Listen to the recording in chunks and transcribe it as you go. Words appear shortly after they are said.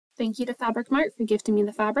Thank you to Fabric Mart for gifting me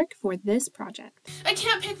the fabric for this project. I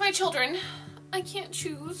can't pick my children. I can't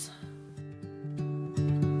choose.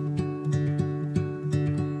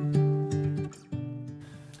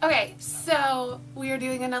 Okay, so we are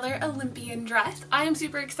doing another Olympian dress. I am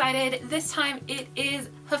super excited. This time it is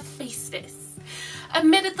Hephaestus.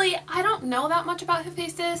 Admittedly, I don't know that much about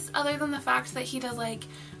Hephaestus other than the fact that he does like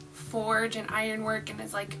forge and ironwork and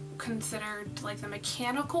is like considered like the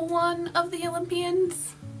mechanical one of the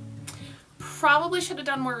Olympians. Probably should have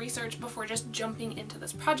done more research before just jumping into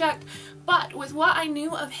this project, but with what I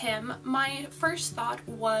knew of him, my first thought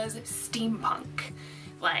was steampunk.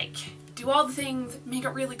 Like, do all the things, make it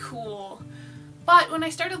really cool. But when I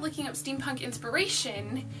started looking up steampunk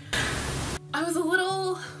inspiration, I was a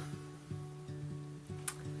little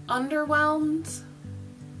underwhelmed,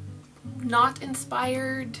 not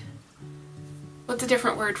inspired. What's a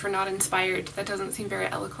different word for not inspired? That doesn't seem very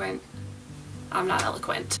eloquent. I'm not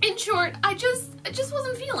eloquent. In short, I just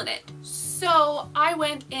wasn't feeling it. So I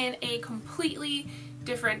went in a completely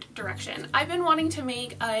different direction. I've been wanting to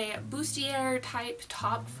make a bustier type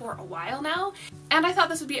top for a while now, and I thought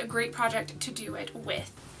this would be a great project to do it with.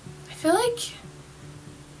 I feel like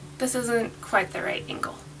this isn't quite the right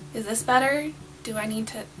angle. Is this better? Do I need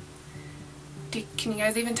to... can you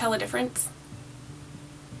guys even tell a difference?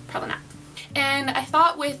 Probably not. And I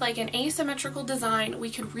thought with like an asymmetrical design we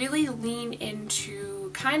could really lean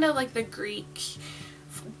into kind of like the Greek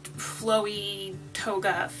flowy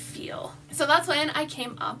toga feel. So that's when I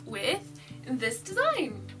came up with this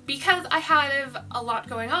design. Because I had a lot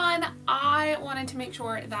going on, I wanted to make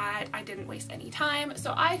sure that I didn't waste any time,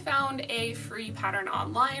 so I found a free pattern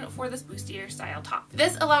online for this bustier style top.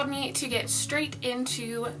 This allowed me to get straight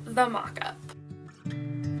into the mock-up.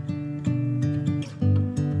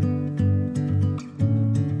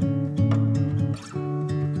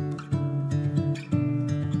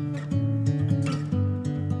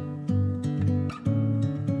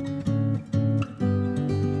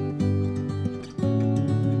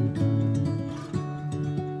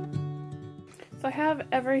 So I have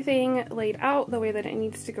everything laid out the way that it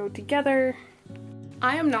needs to go together.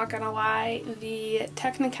 I am not gonna lie, the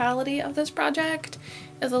technicality of this project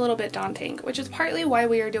is a little bit daunting, which is partly why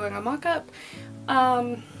we are doing a mock-up.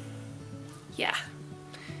 Yeah.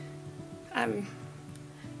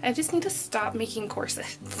 I just need to stop making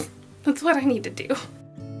corsets. That's what I need to do.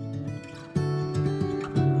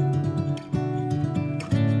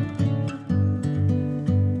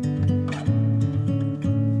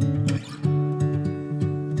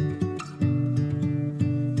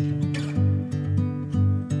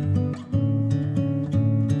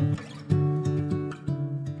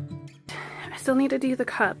 Still need to do the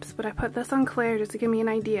cups, but I put this on Claire just to give me an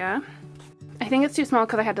idea. I think it's too small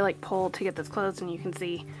because I had to like pull to get this closed, and you can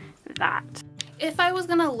see that. If I was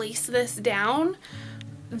gonna lace this down,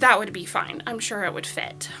 that would be fine. I'm sure it would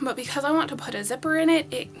fit. But because I want to put a zipper in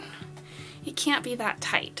it, it can't be that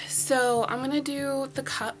tight. So I'm gonna do the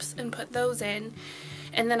cups and put those in,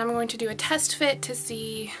 and then I'm going to do a test fit to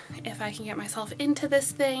see if I can get myself into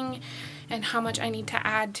this thing and how much I need to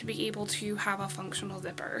add to be able to have a functional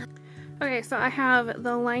zipper. Okay, so I have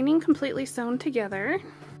the lining completely sewn together.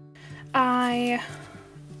 I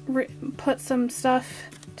put some stuff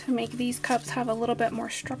to make these cups have a little bit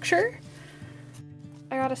more structure.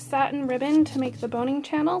 I got a satin ribbon to make the boning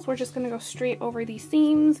channels. We're just going to go straight over these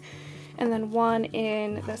seams, and then one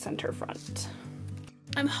in the center front.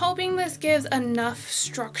 I'm hoping this gives enough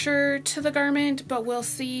structure to the garment, but we'll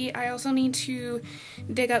see. I also need to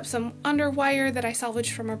dig up some underwire that I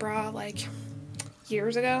salvaged from a bra like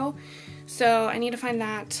years ago. So I need to find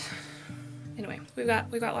that. Anyway, we've got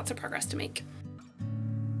lots of progress to make.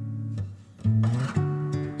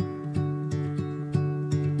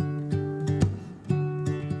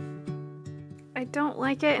 I don't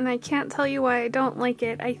like it, and I can't tell you why I don't like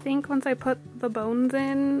it. I think once I put the bones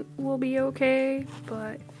in, we'll be okay,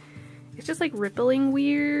 but it's just like rippling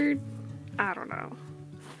weird. I don't know.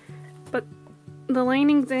 But the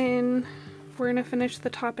lining's in. We're gonna finish the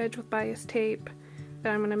top edge with bias tape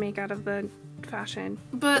that I'm gonna make out of the fashion.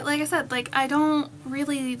 But like I said, like I don't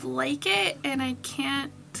really like it, and I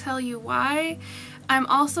can't tell you why. I'm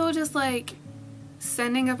also just like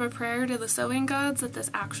sending up a prayer to the sewing gods that this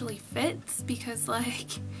actually fits, because like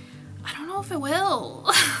I don't know if it will.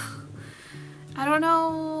 I don't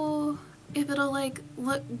know if it'll like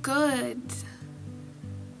look good.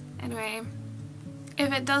 Anyway,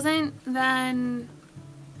 if it doesn't, then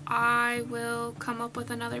I will come up with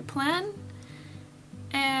another plan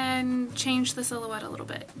and change the silhouette a little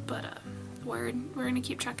bit, but we're gonna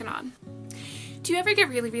keep checking on. Do you ever get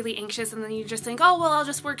really, really anxious and then you just think, oh, well, I'll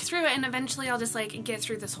just work through it and eventually I'll just like get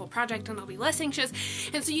through this whole project and I'll be less anxious.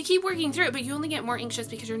 And so you keep working through it, but you only get more anxious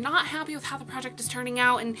because you're not happy with how the project is turning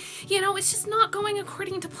out, and you know, it's just not going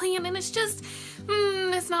according to plan, and it's just,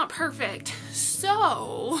 it's not perfect.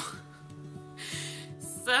 So,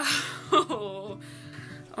 oh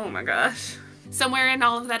my gosh. Somewhere in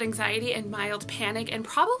all of that anxiety and mild panic and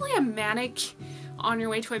probably a manic, on your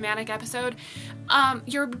way to a manic episode,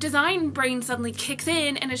 your design brain suddenly kicks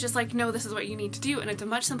in and it's just like, no, this is what you need to do, and it's a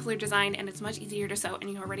much simpler design and it's much easier to sew, and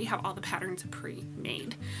you already have all the patterns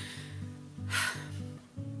pre-made.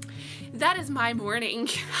 That is my morning.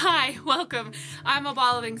 Hi, welcome. I'm a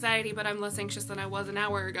ball of anxiety, but I'm less anxious than I was an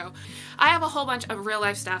hour ago. I have a whole bunch of real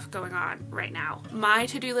life stuff going on right now. My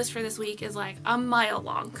to-do list for this week is like a mile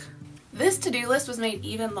long. This to-do list was made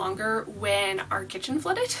even longer when our kitchen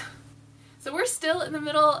flooded. So we're still in the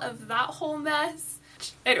middle of that whole mess.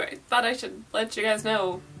 Anyway, thought I should let you guys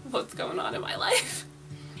know what's going on in my life.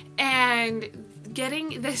 And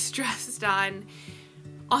getting this dress done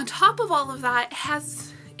on top of all of that had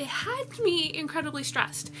me incredibly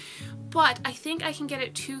stressed. But I think I can get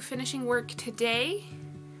it to finishing work today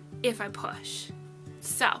if I push.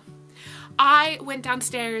 So I went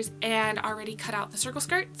downstairs and already cut out the circle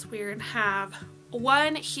skirts. We're gonna have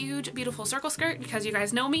one huge beautiful circle skirt because you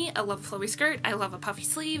guys know me, I love a flowy skirt, I love a puffy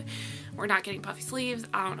sleeve. We're not getting puffy sleeves,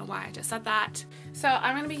 I don't know why I just said that. So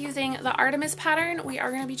I'm going to be using the Artemis pattern. We are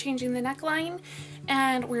going to be changing the neckline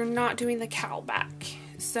and we're not doing the cowl back.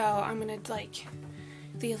 So I'm going to like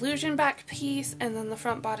the illusion back piece and then the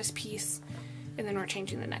front bodice piece, and then we're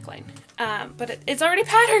changing the neckline. But it's already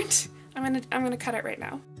patterned. I'm gonna cut it right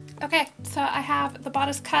now. Okay, so I have the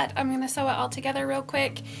bodice cut. I'm gonna sew it all together real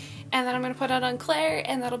quick, and then I'm going to put it on Claire,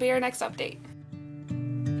 and that'll be our next update.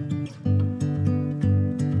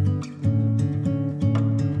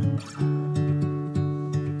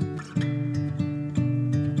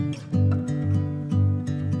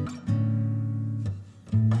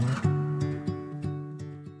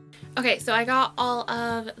 Okay, so I got all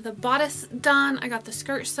of the bodice done. I got the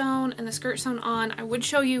skirt sewn and the skirt sewn on. I would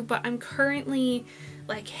show you, but I'm currently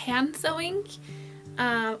like hand sewing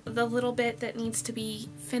the little bit that needs to be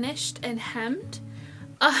finished and hemmed.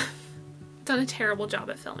 Done a terrible job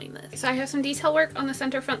at filming this. So I have some detail work on the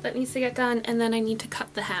center front that needs to get done, and then I need to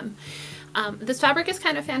cut the hem. This fabric is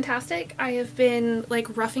kind of fantastic. I have been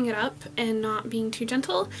like roughing it up and not being too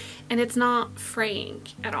gentle, and it's not fraying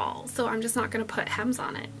at all. So I'm just not going to put hems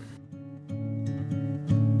on it.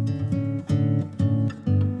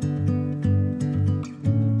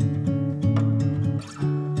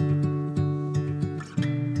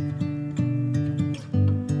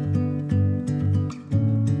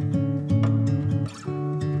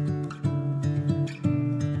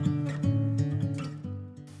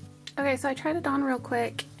 Okay, so I tried it on real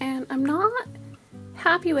quick and I'm not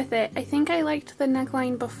happy with it. I think I liked the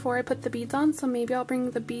neckline before I put the beads on, so maybe I'll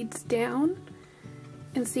bring the beads down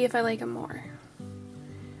and see if I like them more.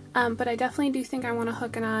 But I definitely do think I want to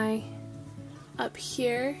hook an eye up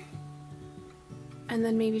here and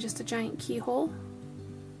then maybe just a giant keyhole.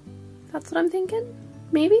 That's what I'm thinking,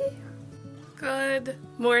 maybe? Good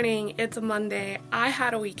morning, it's a Monday. I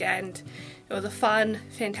had a weekend. It was a fun,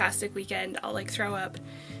 fantastic weekend. I'll like throw up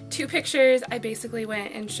 2 pictures. I basically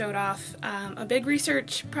went and showed off a big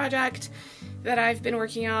research project that I've been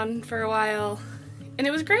working on for a while, and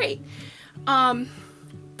it was great.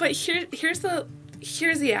 But here's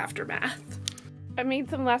the aftermath. I made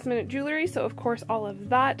some last minute jewelry, so of course all of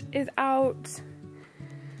that is out.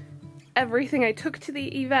 Everything I took to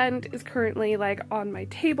the event is currently like on my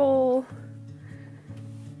table.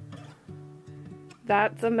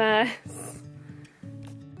 That's a mess.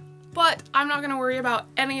 But I'm not going to worry about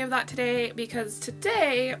any of that today, because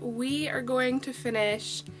today we are going to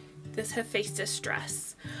finish this Hephaestus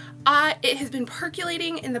dress. It has been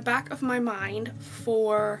percolating in the back of my mind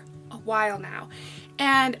for a while now,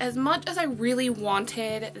 and as much as I really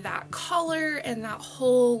wanted that color and that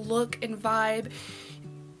whole look and vibe,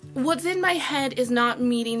 what's in my head is not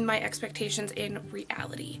meeting my expectations in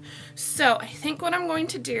reality. So I think what I'm going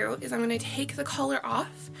to do is I'm going to take the collar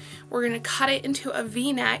off. We're going to cut it into a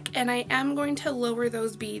V-neck, and I am going to lower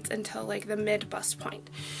those beads until like the mid bust point.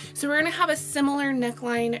 So we're going to have a similar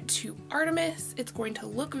neckline to Artemis. It's going to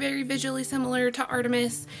look very visually similar to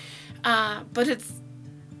Artemis, but it's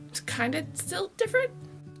kind of still different.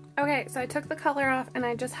 Okay, so I took the collar off and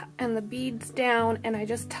the beads down, and I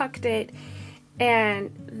just tucked it,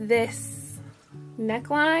 and this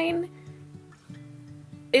neckline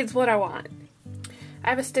is what I want. I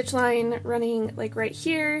have a stitch line running like right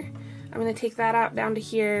here. I'm going to take that out down to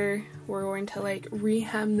here we're going to like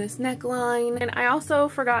rehem this neckline. And I also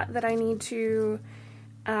forgot that I need to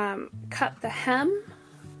cut the hem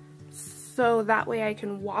so that way I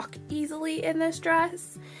can walk easily in this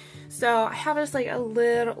dress. So I have just like a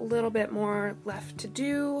little bit more left to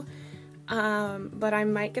do, but I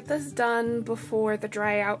might get this done before the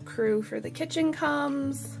dry out crew for the kitchen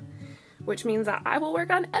comes, which means that I will work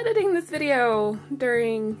on editing this video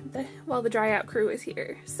while the dry out crew is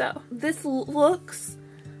here. So this looks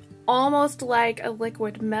almost like a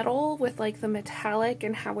liquid metal with like the metallic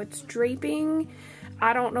and how it's draping.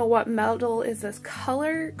 I don't know what metal is this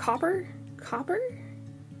color. Copper?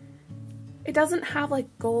 It doesn't have like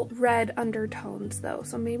gold red undertones though,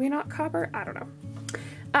 so maybe not copper, I don't know.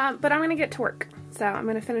 But I'm gonna get to work. So I'm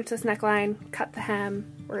gonna finish this neckline, cut the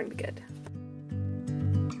hem, we're gonna be good.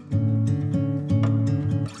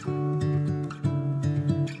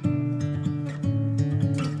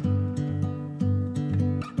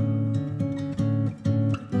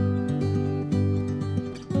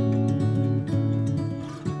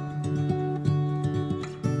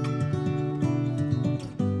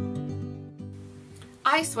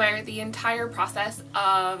 I swear the entire process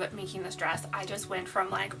of making this dress, I just went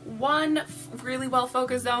from like one really well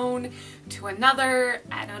focused zone to another,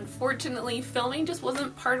 and unfortunately filming just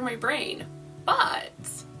wasn't part of my brain. But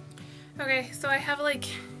okay, so I have like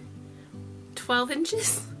 12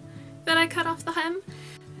 inches that I cut off the hem.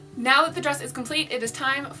 Now that the dress is complete, it is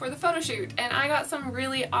time for the photo shoot, and I got some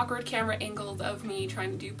really awkward camera angles of me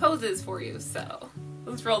trying to do poses for you, so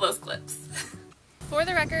let's roll those clips. For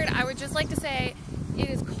the record, I would just like to say it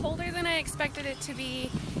is colder than I expected it to be,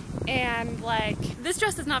 and like this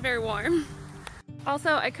dress is not very warm.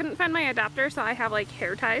 Also, I couldn't find my adapter, so I have like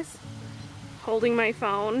hair ties holding my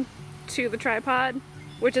phone to the tripod,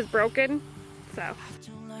 which is broken, so. I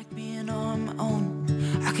don't like being on my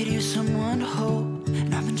own. I could use someone to hold,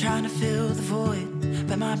 and I've been trying to fill the void,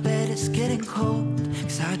 but my bed is getting cold,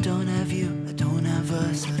 'cause I don't have you, I don't have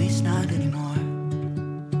us, at least not anymore.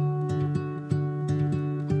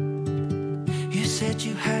 You said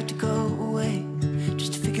you had to go away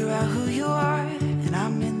just to figure out who you are, and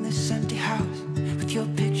I'm in this empty house with your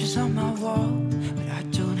pictures on my wall, but I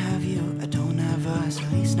don't have you, I don't have us,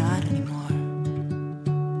 at least not anymore.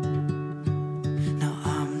 Now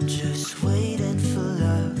I'm just waiting for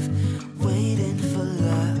love, waiting for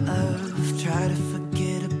love. Try to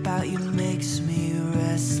forget about you makes me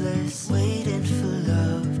restless. Waiting for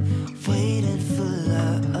love, waiting for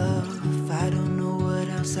love. I don't know what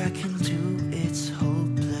else I can do. It's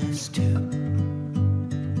hopeless to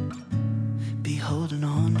be holding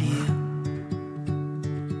on to you.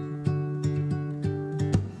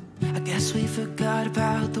 I guess we forgot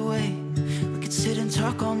about the way we could sit and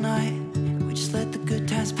talk all night. We just let the good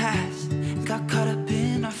times pass and got caught up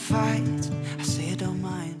in our fights. I say I don't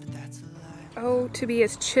mind, but that's a lie. Oh, to be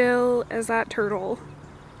as chill as that turtle.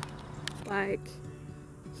 Like,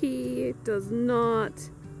 he does not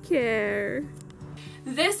care.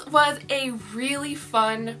 This was a really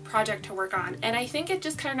fun project to work on, and I think it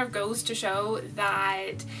just kind of goes to show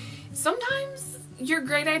that sometimes your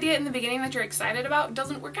great idea in the beginning that you're excited about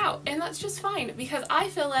doesn't work out, and that's just fine, because I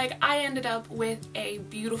feel like I ended up with a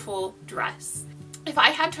beautiful dress. If I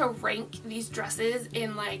had to rank these dresses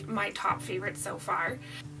in like my top favorites so far,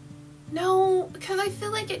 no, because I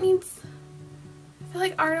feel like it needs, I feel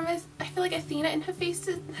like Artemis, I feel like Athena and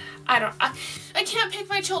Hephaestus, I can't pick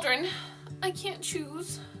my children. I can't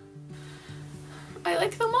choose. I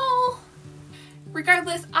like them all.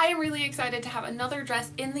 Regardless, I am really excited to have another dress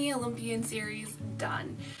in the Olympian series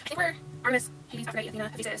done. I think we're Artemis, Hades, Aphrodite, Athena,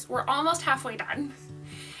 Hephaestus. We're almost halfway done.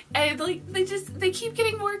 And like they keep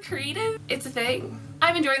getting more creative. It's a thing.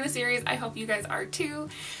 I'm enjoying the series. I hope you guys are too.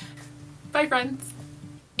 Bye friends.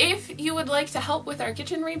 If you would like to help with our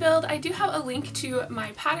kitchen rebuild, I do have a link to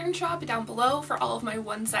my pattern shop down below for all of my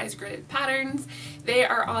one-size gridded patterns. They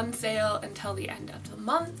are on sale until the end of the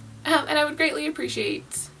month, and I would greatly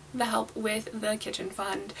appreciate the help with the kitchen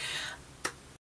fund.